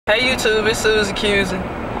Hey YouTube, it's Susie Cusey.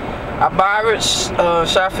 I borrowed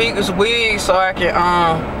Shafiq's wig so I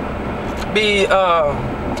can be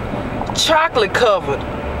chocolate covered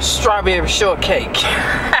strawberry shortcake.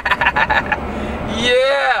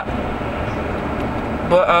 Yeah.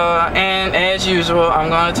 But and as usual, I'm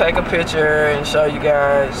gonna take a picture and show you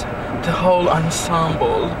guys the whole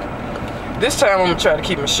ensemble. This time I'm gonna try to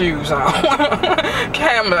keep my shoes on.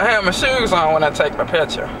 Can't have my shoes on when I take my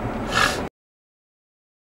picture.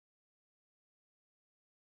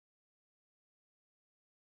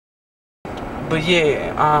 But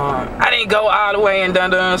yeah, I didn't go all the way in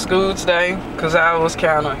Dun school today because I was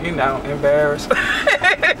kind of, you know, embarrassed.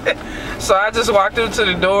 So I just walked up to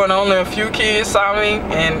the door and only a few kids saw me,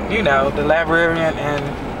 and you know, the librarian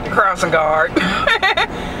and the crossing guard.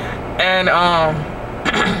 And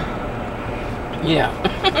yeah,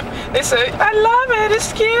 they said, I love it,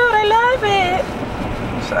 it's cute, I love it.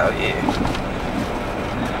 So yeah,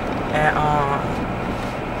 and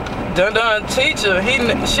Dun teacher,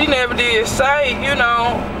 she never did say, you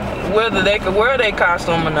know, whether they could wear their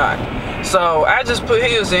costume or not. So I just put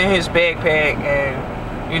his in his backpack, and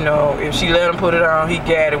you know, if she let him put it on, he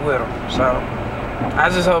got it with him. So I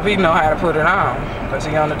just hope he know how to put it on, because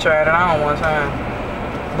he only tried it on one time.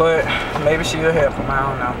 But maybe she'll help him, I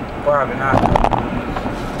don't know. Probably not.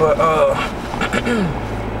 But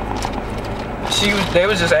they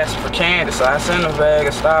was just asking for candy, so I sent him a bag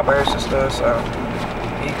of Starburst and stuff, so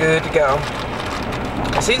he good to go.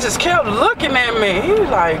 Cause he just kept looking at me. He was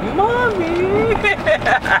like, Mommy,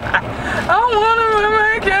 I want to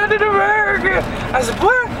make Captain America. I said,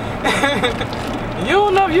 what? You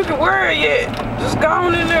don't know if you can wear it yet. Just go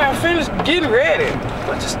on in there and finish getting ready.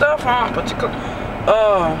 Put your stuff on. Put your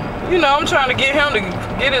you know, I'm trying to get him to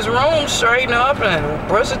get his room straightened up and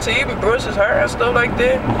brush his teeth and brush his hair and stuff like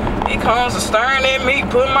that. He comes and staring at me,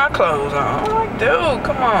 putting my clothes on. I'm like, dude,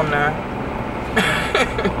 come on now.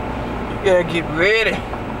 You gotta get ready.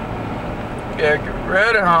 You gotta get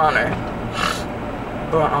ready, honey.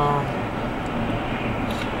 But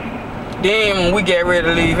then when we get ready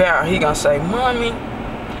to leave out, he gonna say, Mommy,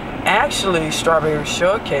 actually strawberry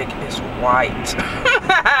shortcake is white.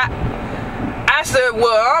 I said,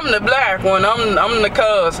 well, I'm the black one. I'm the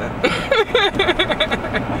cousin.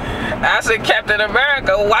 I said, Captain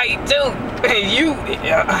America white too. And you,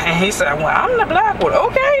 and he said, well, I'm the black one.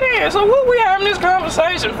 Okay then, so what we having this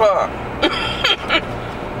conversation for?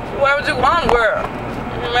 Why would you want to wear?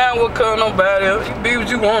 Man, what color nobody else? You be what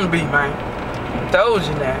you want to be, man. I told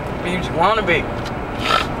you now, be what you want to be.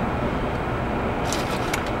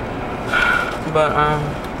 But,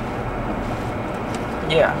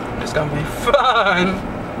 yeah, it's gonna be fun.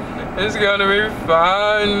 It's gonna be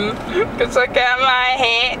fun. Cause I got my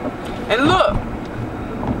hat. And look,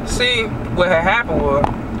 see what had happened was,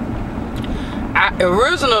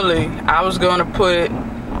 originally I was gonna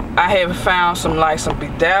I had found some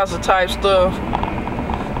bedazzle type stuff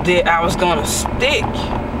that I was gonna stick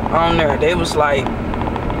on there. They was like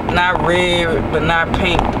not red but not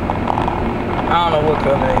pink. I don't know what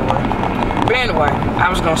color they were. But anyway, I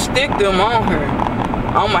was gonna stick them on here,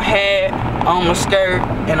 on my hat, on my skirt,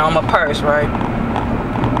 and on my purse, right?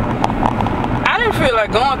 I didn't feel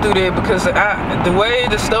like going through there because the way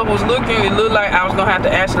the stuff was looking, it looked like I was gonna have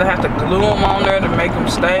to glue them on there to make them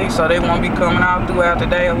stay so they won't be coming out throughout the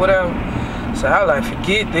day or whatever. So I was like,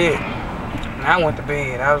 forget that. And I went to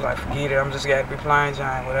bed. I was like, forget it, I'm just gotta be plain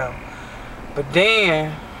Jane, whatever. But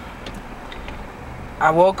then I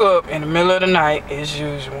woke up in the middle of the night as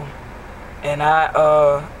usual, and I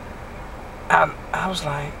was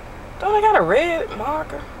like, don't I got a red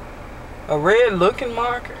marker? A red looking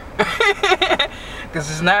marker? Because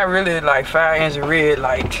it's not really like 5 inches of red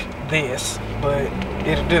like this, but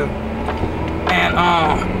it'll do. And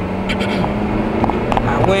I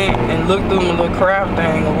went and looked through my little craft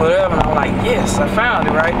thing or whatever, and I'm like, yes, I found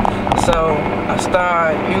it, right? So I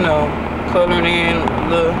started, you know, coloring in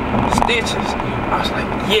little stitches. I was like,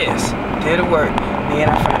 yes, did it work. Then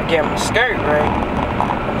I got my skirt, right?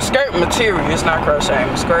 Skirt material, it's not crocheting,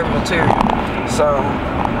 it's skirt material. So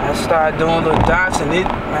I started doing little dots, and it,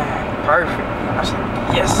 man, perfect. I was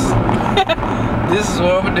like, yes, this is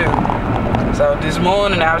what I'm gonna do. So this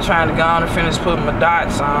morning I was trying to go on and finish putting my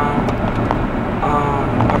dots on.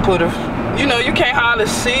 I put you know, you can't hardly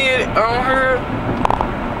see it on here.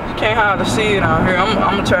 You can't hardly see it on here. I'm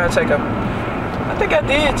gonna try to take I think I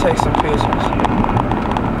did take some pictures.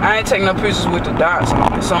 I ain't taking no pictures with the dots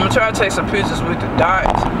on it. So I'm gonna try to take some pictures with the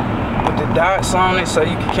dots on it so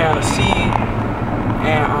you can kind of see it.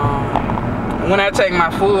 And when I take my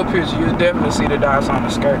full picture, you'll definitely see the dots on the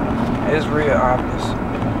skirt. It's real obvious.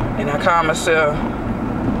 And I call myself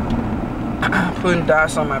Putting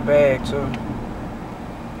dots on my bag too.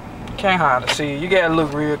 Can't hardly see. You gotta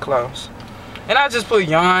look real close. And I just put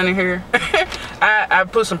yarn in here. I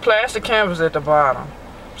put some plastic canvas at the bottom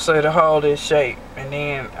so to hold its shape. And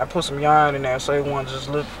then I put some yarn in there so it won't just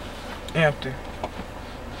look empty.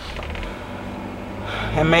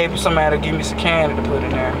 And maybe somebody will give me some candy to put in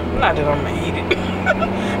there. Not that I'm gonna eat it.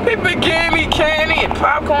 People be giving me candy and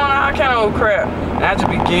popcorn, all kind of old crap. And I just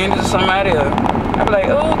be giving it to somebody else. I be like,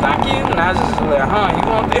 oh, thank you. And I just like, huh, you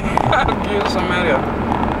want that? I'll give it to somebody else.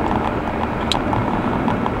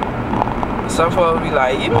 Some folks be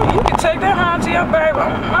like, you can take that home to your baby.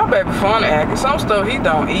 My baby fun acting. Some stuff he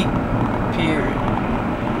don't eat, period.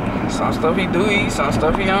 Some stuff he do eat, some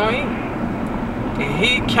stuff he don't eat. And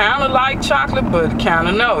he kind of like chocolate, but kind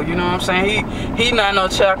of no. You know what I'm saying? He not no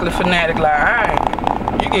chocolate fanatic like I ain't.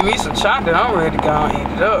 You give me some chocolate, I'm ready to go and eat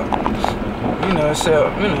it up. You know, so,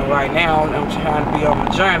 you know, right now I'm trying to be on my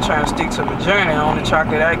journey, trying to stick to my journey. The only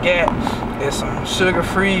chocolate I get is some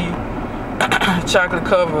sugar-free chocolate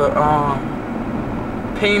covered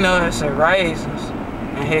peanuts and raisins.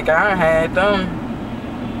 And heck, I had them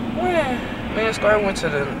when me and Square went to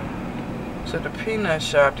the peanut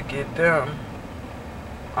shop to get them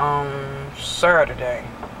Saturday.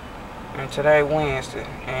 And today Wednesday.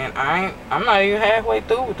 And I'm not even halfway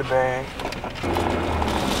through with the bag.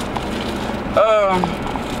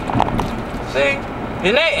 See?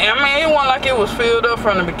 And I mean, it wasn't like it was filled up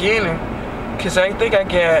from the beginning. Cause I think I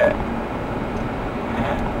got,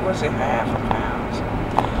 was it half a pound?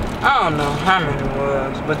 I don't know how many it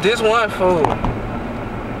was, but this one full.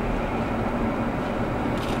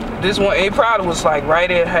 This one, it probably was like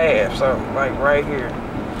right at half, so like right here.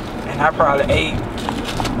 And I probably ate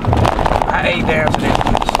down to that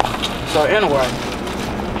piece. So anyway,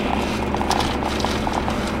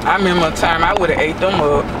 I remember a time I would have ate them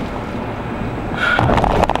up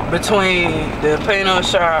between the peanut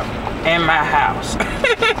shop and my house.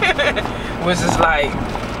 Which is like,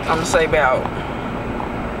 I'm gonna say about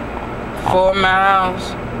 4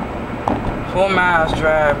 miles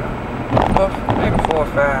driving, maybe 4 or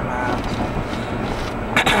 5 miles.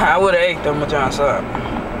 I would have ate them joints up.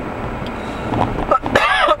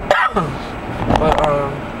 But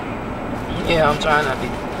yeah, I'm trying to be,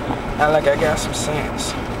 I like I got some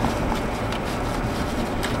sense.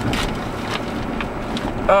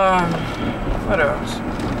 What else?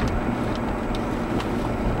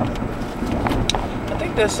 I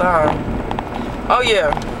think that's all. Oh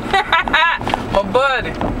yeah. My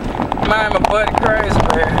buddy crazy,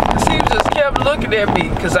 man. He just kept looking at me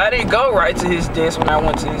because I didn't go right to his desk when I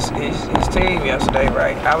went to his team yesterday,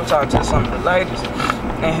 right? I was talking to some of the ladies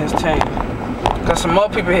and his team. Because some more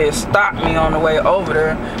people had stopped me on the way over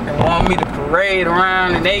there and wanted me to parade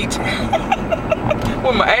around and eat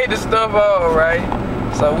with my 80 stuff on, right?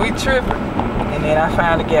 So we tripping. And then I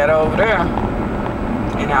finally got over there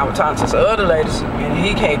and I was talking to some other ladies and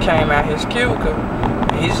he came out his cubicle.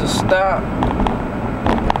 He just stopped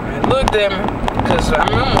and looked at me, because I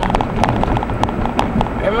remember,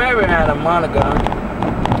 it maybe had a month ago,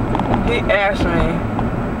 he asked me,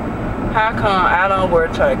 how come I don't wear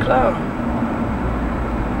tight clothes?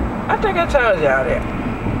 I think I told y'all that.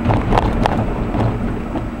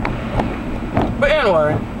 But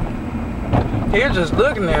anyway, he was just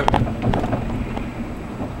looking at me.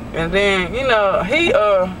 And then, you know, he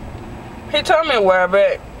told me a while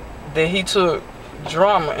back that he took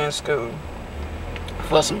drama in school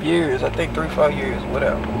for some years, I think 3-4 years,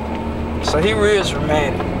 whatever. So he real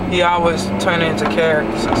dramatic. He always turn into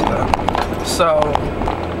characters and stuff. So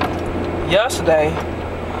yesterday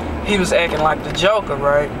he was acting like the Joker,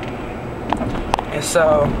 right? And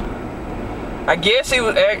so I guess he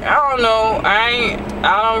was acting, I don't know, I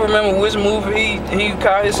don't remember which movie he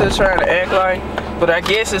caught himself trying to act like, but I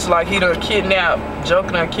guess it's like he done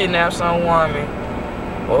Joker done kidnapped some woman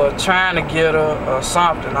or trying to get her or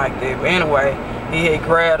something like that. But anyway, he had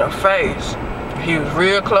grabbed her face. He was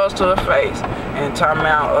real close to her face and talking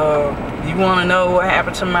about, you want to know what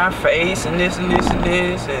happened to my face and this and this and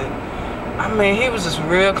this. And I mean, he was just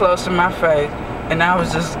real close to my face and I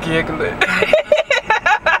was just giggling.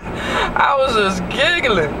 I was just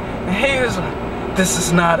giggling. And he was like, this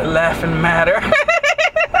is not a laughing matter.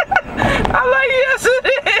 I'm like, yes it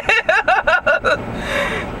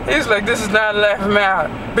is. He's like, this is not a laughing matter.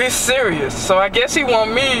 Be serious. So I guess he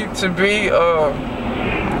want me to be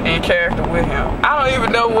in character with him. I don't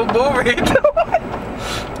even know what movie he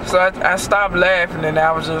doing. So I stopped laughing and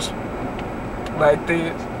I was just like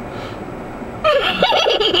this.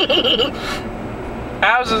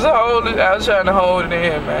 I was trying to hold it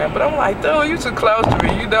in, man. But I'm like, dude, you too close to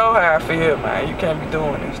me. You know how I feel, man. You can't be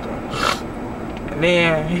doing this stuff. And And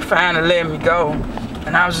then he finally let me go,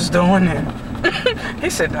 and I was just doing it.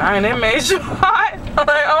 He said, "Dang, that made you hot." I'm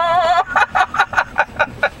like, "Oh."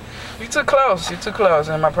 You too close. You too close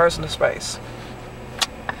in my personal space.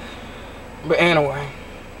 But anyway,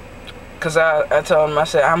 cause I told him, I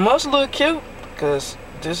said, I must look cute, cause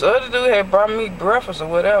this other dude had brought me breakfast or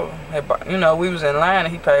whatever. You know, we was in line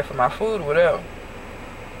and he paid for my food or whatever.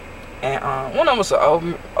 And one of them was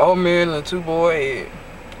an oatmeal and 2 boiled eggs,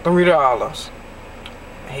 $3.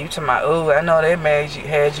 And he was talking about, "Oh, I know that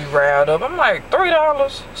had you riled up." I'm like,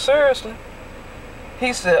 $3? Seriously?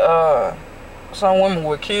 He said, some women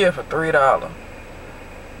would kill for $3.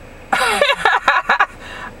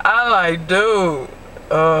 I'm like, dude,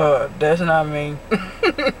 that's not me.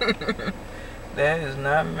 That is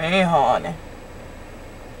not me, honey.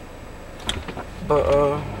 But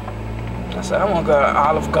I said, I want to go to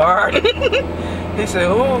Olive Garden. He said,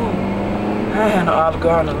 "Ooh, I ain't no Olive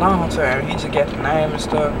Garden in a long time." He just got the name and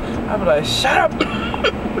stuff. I be like, "Shut up."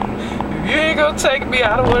 If you ain't gonna take me,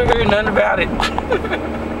 I don't want to hear nothing about it. But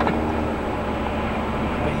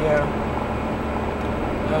yeah,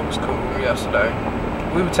 that was cool yesterday.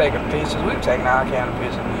 We were taking pictures. We were taking all kind of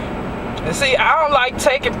pictures. And see, I don't like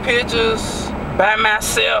taking pictures by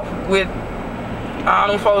myself with all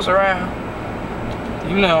them folks around.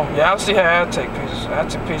 You know, y'all see how I take pictures. I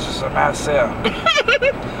take pictures of myself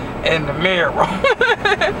in the mirror.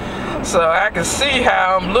 So I can see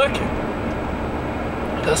how I'm looking.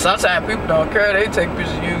 Because sometimes people don't care. They take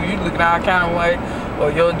pictures of you. You looking all kind of way.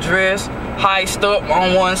 Or your dress heiced up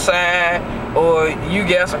on one side. Or you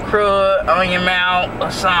got some crud on your mouth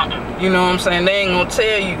or something. You know what I'm saying? They ain't gonna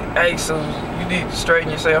tell you, "Hey, so you need to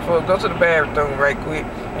straighten yourself up. Go to the bathroom right quick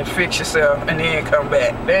and fix yourself and then come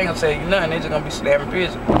back." They ain't gonna tell you nothing. They just gonna be snapping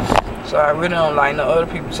pictures. So I really don't like no other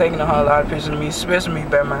people taking a whole lot of pictures of me, especially me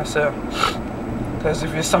by myself. Because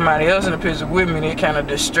if it's somebody else in the picture with me, they kind of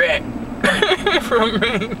distract from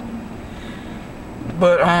me.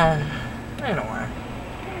 But anyway,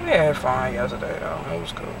 we had fun yesterday though. It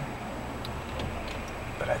was cool.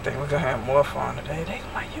 But I think we're gonna have more fun today. They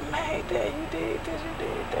like, "You made that, you did this, you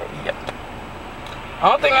did that." Yep.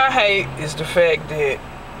 Only thing I hate is the fact that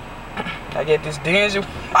I get this dingy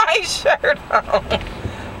white shirt on.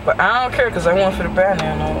 But I don't care, because I want for the buy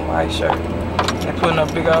now no white shirt. They putting a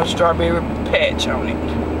big old strawberry patch on it.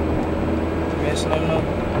 Messing up no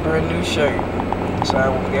brand new shirt. So I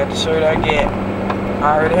got the shirt I got.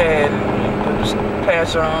 I already had it and put this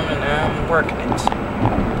patch on, and now I'm working it.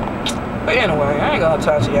 But anyway, I ain't gonna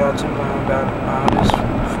talk to y'all too long about this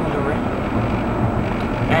foolery.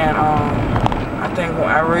 And I think when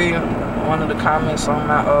I read one of the comments on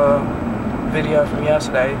my video from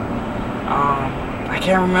yesterday, I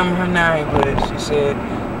can't remember her name, but she said,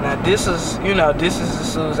 "Now this is, you know, this is the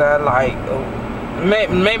shoes I like."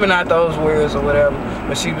 Maybe not those words or whatever,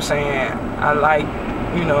 but she was saying, "I like,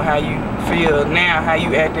 you know, how you feel now, how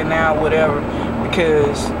you acting now, whatever,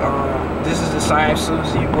 because this is the same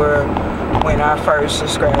shoes you were when I first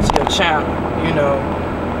subscribed to your channel, you know."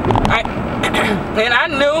 And I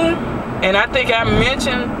knew, and I think I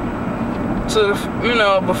mentioned to, you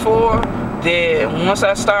know, before, that once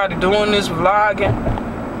I started doing this vlogging,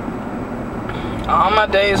 all my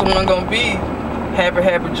days weren't gonna be happy,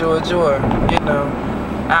 happy, joy, joy, you know.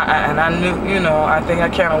 And I knew, you know, I think I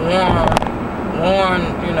kind of warned,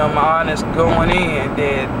 you know, my audience going in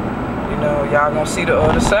that, you know, y'all gonna see the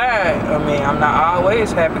other side. I mean, I'm not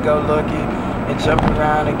always happy-go-lucky and jumping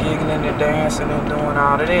around and giggling and dancing and doing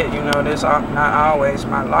all of that. You know, that's not always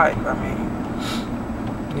my life. I mean,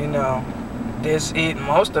 you know, that's it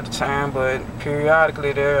most of the time, but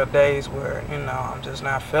periodically there are days where, you know, I'm just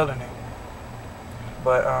not feeling it.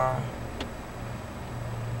 But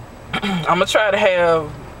I'm gonna try to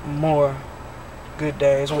have more good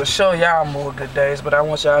days. We'll show y'all more good days, but I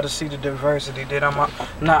want y'all to see the diversity, that I'm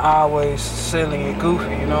not always silly and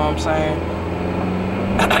goofy, you know what I'm saying?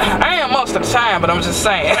 I am most of the time, but I'm just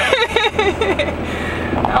saying.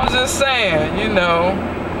 I'm just saying, you know,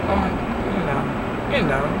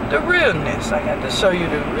 the realness. I got to show you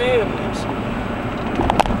the realness,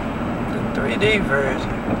 the 3D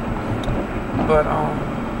version. But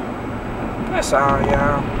that's all,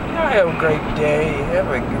 y'all. Y'all have a great day. Have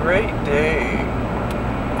a great day.